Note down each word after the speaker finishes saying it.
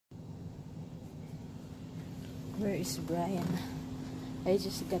Where is Brian? I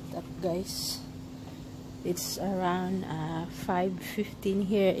just got up, guys. It's around 5:15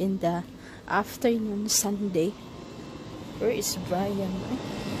 here in the afternoon, Sunday. Where is Brian?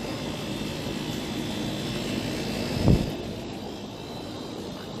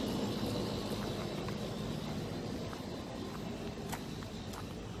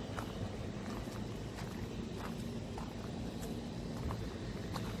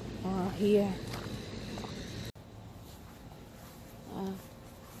 Oh, here.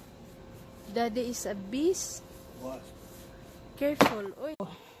 Daddy is a beast. What? Careful. Oy.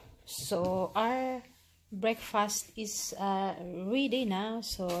 So our breakfast is ready now.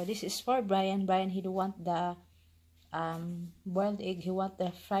 So this is for Brian. Brian, he don't want the boiled egg. He want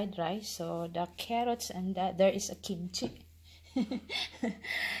the fried rice. So the carrots and there is a kimchi.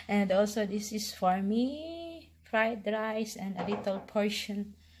 And also this is for me, fried rice and a little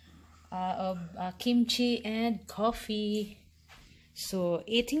portion of kimchi and coffee. So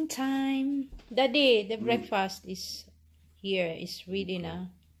eating time. Daddy, the breakfast is here, is ready now.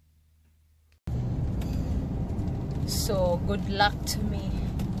 So good luck to me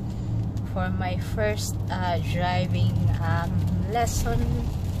for my first driving lesson.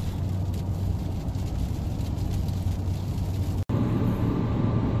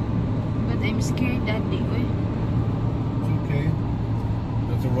 But I'm scared, Daddy. It's okay.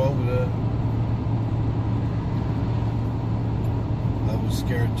 Nothing wrong with that. I was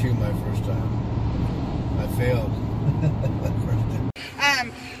scared too my first time. I failed.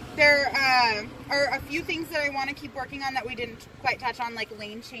 There are a few things that I want to keep working on that we didn't quite touch on, like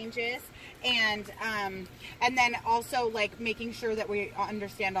lane changes, and then also like making sure that we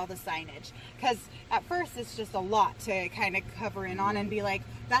understand all the signage, because at first it's just a lot to kind of cover in on and be like,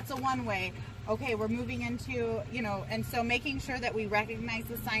 that's a one-way, okay, we're moving into, you know, and so making sure that we recognize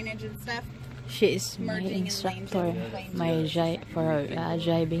the signage and stuff. She is my instructor, my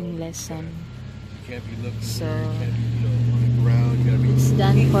driving lesson. Can't be looking So can't be, on the ground. You gotta be, it's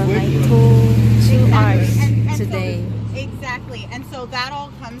done for my two hours today. So, exactly, and so that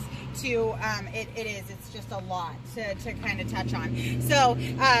all comes to it's just a lot to kind of touch on. So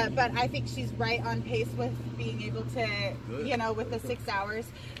but I think she's right on pace with being able to, good, you know, with the 6 hours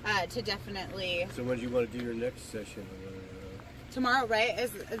to definitely. So when do you want to do your next session? Tomorrow, right?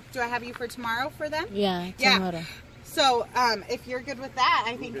 Do I have you for tomorrow for them? Yeah, tomorrow. Yeah. So if you're good with that,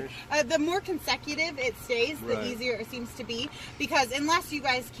 I think the more consecutive it stays, the easier it seems to be. Because unless you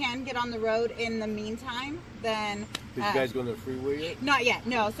guys can get on the road in the meantime, then... Did you guys go on the freeway yet? Not yet,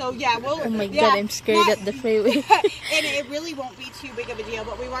 no. So yeah, we'll... Oh my God, I'm scared at the freeway. And it really won't be too big of a deal,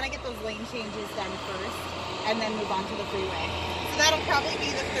 but we want to get those lane changes done first, and then move on to the freeway. So that'll probably be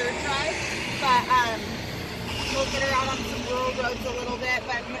the third drive, but... we'll get her out on some rural roads a little bit,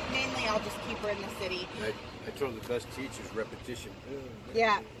 but mainly I'll just keep her in the city. I told the best teachers repetition.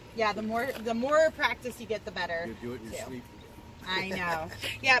 Yeah, the more practice you get, the better. You do it in your sleep. I know.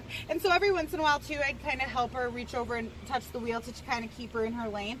 Yep. And so every once in a while too, I'd kind of help her reach over and touch the wheel to kind of keep her in her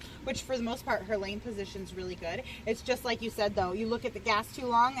lane, which for the most part, her lane position's really good. It's just like you said though, you look at the gas too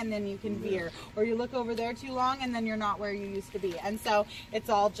long and then you can veer, or you look over there too long and then you're not where you used to be. And so it's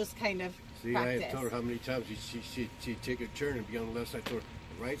all just kind of See, practice. I have told her how many times she'd take a turn and be on the left side. I told her,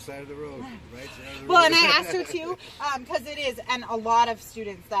 right side of the road, right side of the road. Well, and I asked her too, because it is, and a lot of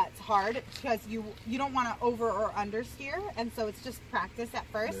students that's hard, because you don't want to over or under steer, and so it's just practice at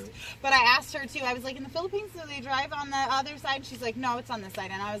first. Yeah. But I asked her too, I was like, in the Philippines, do they drive on the other side? She's like, no, it's on this side.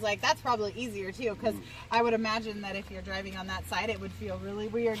 And I was like, that's probably easier too, because I would imagine that if you're driving on that side, it would feel really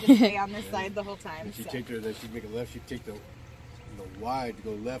weird to stay on this side the whole time. And she'd take her, then she'd make a left, she'd take the wide to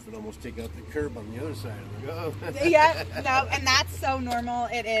go left and almost take out the curb on the other side. Oh. Yeah, no, and that's so normal.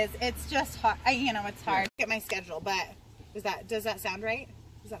 It is. It's just hard. You know, it's hard. Get my schedule, but does that sound right?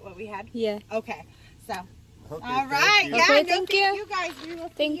 Is that what we had? Yeah. Okay. So. Okay, all right. You. Yeah. Okay, no, thank you. Guys. We will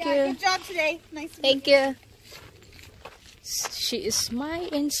thank you. Good job today. Nice to meet you. Thank you. She is my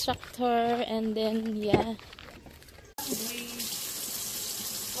instructor, and then yeah.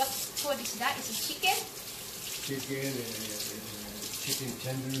 What food is that? Is it chicken? Chicken and chicken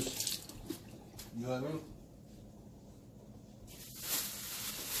tenders. You know what I mean?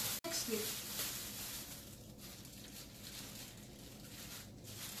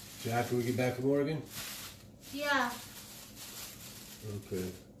 So after we get back from Oregon? Yeah.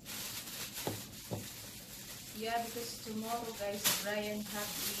 Okay. Yeah, because tomorrow, guys, Brian have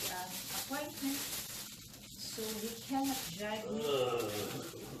the appointment, so we cannot drive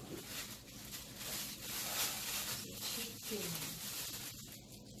chicken.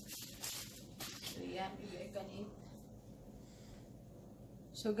 So yeah, maybe I can eat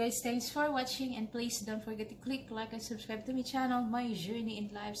So guys, thanks for watching, and please don't forget to click like and subscribe to my channel, My Journey in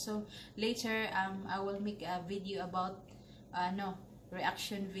Life. So later I will make a video about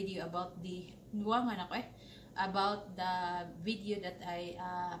reaction video about the about the video that I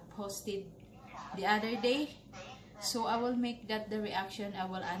posted the other day. So I will make that the reaction. I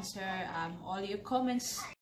will answer all your comments.